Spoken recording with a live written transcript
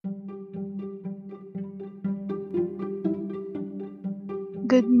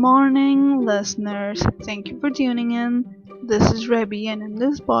Good morning, listeners. Thank you for tuning in. This is Rebi, and in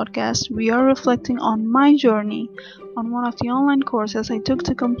this podcast, we are reflecting on my journey on one of the online courses I took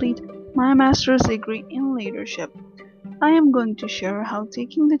to complete my master's degree in leadership. I am going to share how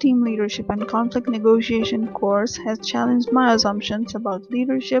taking the team leadership and conflict negotiation course has challenged my assumptions about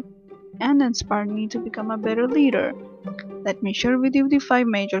leadership and inspired me to become a better leader. Let me share with you the 5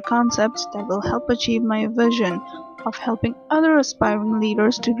 major concepts that will help achieve my vision of helping other aspiring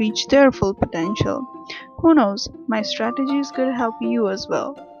leaders to reach their full potential. Who knows, my strategies could help you as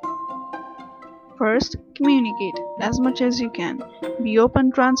well. First, communicate as much as you can. Be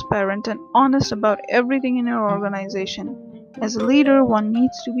open, transparent, and honest about everything in your organization. As a leader, one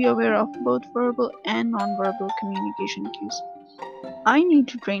needs to be aware of both verbal and nonverbal communication cues. I need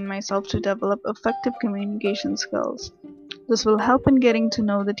to train myself to develop effective communication skills. This will help in getting to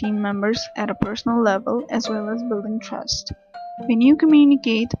know the team members at a personal level as well as building trust. When you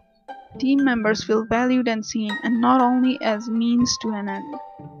communicate, team members feel valued and seen, and not only as means to an end.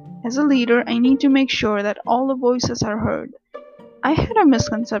 As a leader, I need to make sure that all the voices are heard. I had a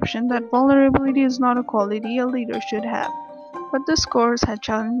misconception that vulnerability is not a quality a leader should have, but this course had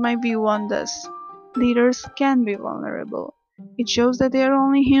challenged my view on this. Leaders can be vulnerable. It shows that they are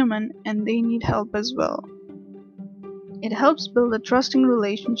only human and they need help as well. It helps build a trusting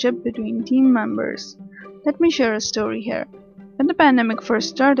relationship between team members. Let me share a story here. When the pandemic first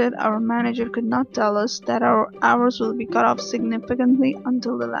started, our manager could not tell us that our hours will be cut off significantly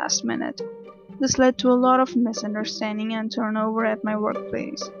until the last minute. This led to a lot of misunderstanding and turnover at my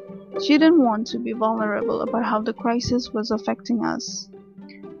workplace. She didn't want to be vulnerable about how the crisis was affecting us.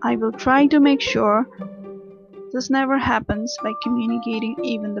 I will try to make sure this never happens by communicating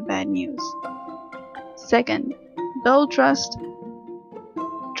even the bad news. Second, build trust.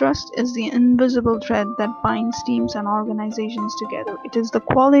 Trust is the invisible thread that binds teams and organizations together. It is the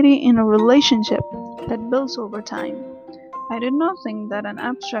quality in a relationship that builds over time. I did not think that an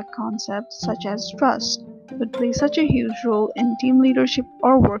abstract concept such as trust would play such a huge role in team leadership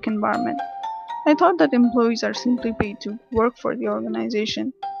or work environment. I thought that employees are simply paid to work for the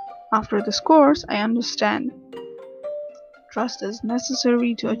organization. After this course, I understand trust is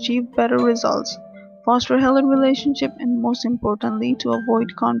necessary to achieve better results, foster healthy relationships, and most importantly, to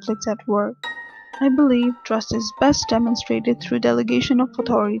avoid conflicts at work. I believe trust is best demonstrated through delegation of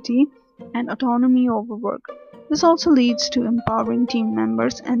authority and autonomy over work. This also leads to empowering team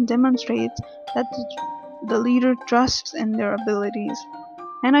members and demonstrates that the leader trusts in their abilities.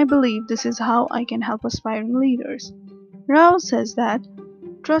 And I believe this is how I can help aspiring leaders. Rao says that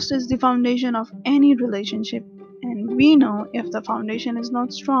trust is the foundation of any relationship, and we know if the foundation is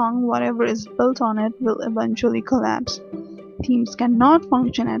not strong, whatever is built on it will eventually collapse. Teams cannot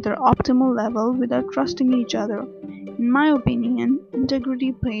function at their optimal level without trusting each other. In my opinion,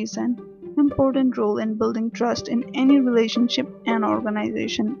 integrity plays an important role in building trust in any relationship and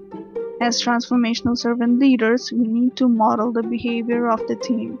organization. As transformational servant leaders, we need to model the behavior of the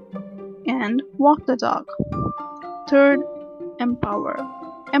team and walk the talk. Third, empower.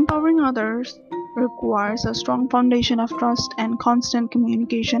 Empowering others requires a strong foundation of trust and constant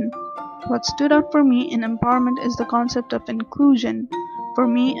communication. What stood out for me in empowerment is the concept of inclusion. For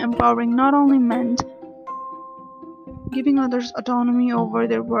me, empowering not only meant giving others autonomy over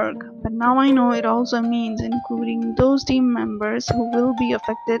their work, but now I know it also means including those team members who will be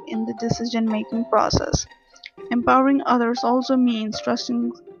affected in the decision making process. Empowering others also means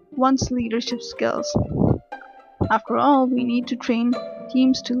trusting one's leadership skills. After all, we need to train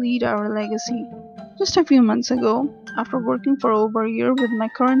teams to lead our legacy. Just a few months ago, after working for over a year with my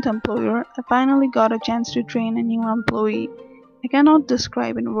current employer, I finally got a chance to train a new employee. I cannot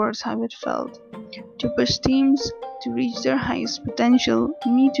describe in words how it felt. To push teams to reach their highest potential,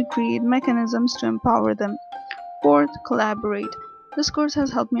 we need to create mechanisms to empower them. Fourth, collaborate. This course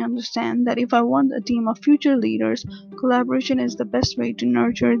has helped me understand that if I want a team of future leaders, collaboration is the best way to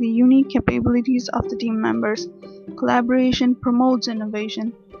nurture the unique capabilities of the team members. Collaboration promotes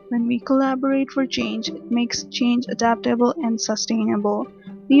innovation. When we collaborate for change, it makes change adaptable and sustainable.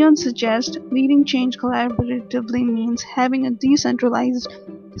 Leon suggests leading change collaboratively means having a decentralized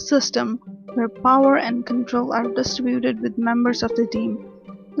system where power and control are distributed with members of the team.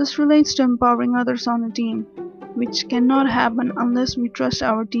 This relates to empowering others on the team, which cannot happen unless we trust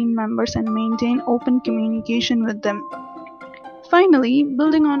our team members and maintain open communication with them. Finally,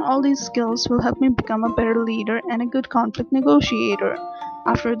 building on all these skills will help me become a better leader and a good conflict negotiator.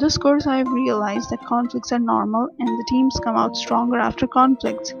 After this course, I have realized that conflicts are normal and the teams come out stronger after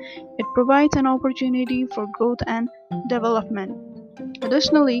conflicts. It provides an opportunity for growth and development.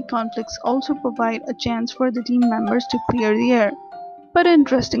 Additionally, conflicts also provide a chance for the team members to clear the air. But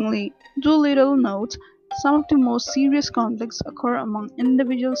interestingly, Doolittle notes some of the most serious conflicts occur among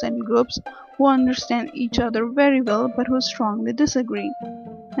individuals and groups who understand each other very well but who strongly disagree.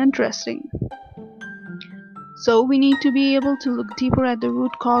 Interesting. So we need to be able to look deeper at the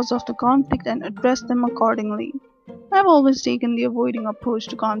root cause of the conflict and address them accordingly. I've always taken the avoiding approach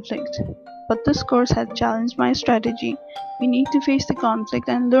to conflict, but this course has challenged my strategy. We need to face the conflict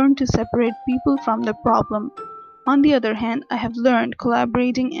and learn to separate people from the problem. On the other hand, I have learned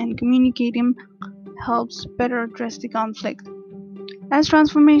collaborating and communicating helps better address the conflict. As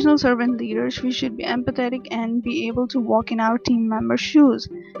transformational servant leaders, we should be empathetic and be able to walk in our team members' shoes.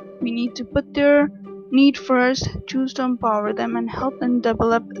 We need to put their need first, choose to empower them, and help them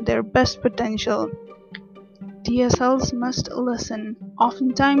develop their best potential. TSLs must listen.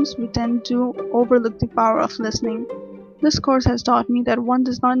 Oftentimes, we tend to overlook the power of listening. This course has taught me that one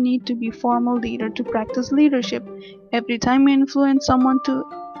does not need to be a formal leader to practice leadership. Every time we influence someone to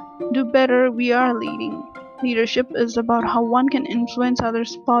do better, we are leading. Leadership is about how one can influence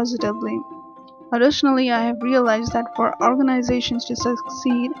others positively. Additionally, I have realized that for organizations to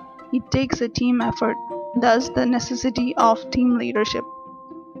succeed, it takes a team effort, thus, the necessity of team leadership.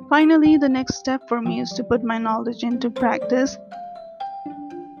 Finally, the next step for me is to put my knowledge into practice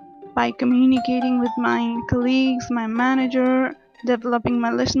by communicating with my colleagues, my manager, developing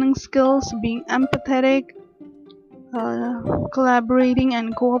my listening skills, being empathetic, collaborating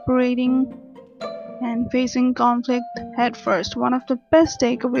and cooperating, and facing conflict head first. One of the best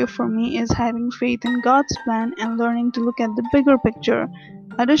takeaway for me is having faith in God's plan and learning to look at the bigger picture.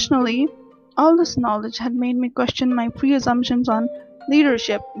 Additionally, all this knowledge had made me question my pre-assumptions on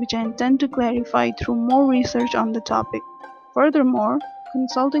leadership, which I intend to clarify through more research on the topic. Furthermore,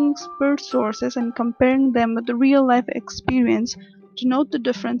 consulting expert sources and comparing them with the real-life experience to note the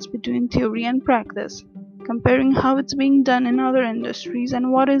difference between theory and practice, comparing how it's being done in other industries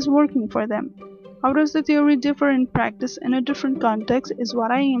and what is working for them. How does the theory differ in practice in a different context is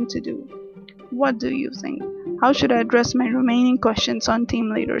what I aim to do. What do you think? How should I address my remaining questions on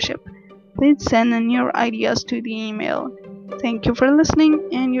team leadership? Please send in your ideas to the email. Thank you for listening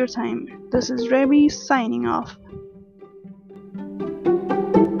and your time. This is Rebi signing off.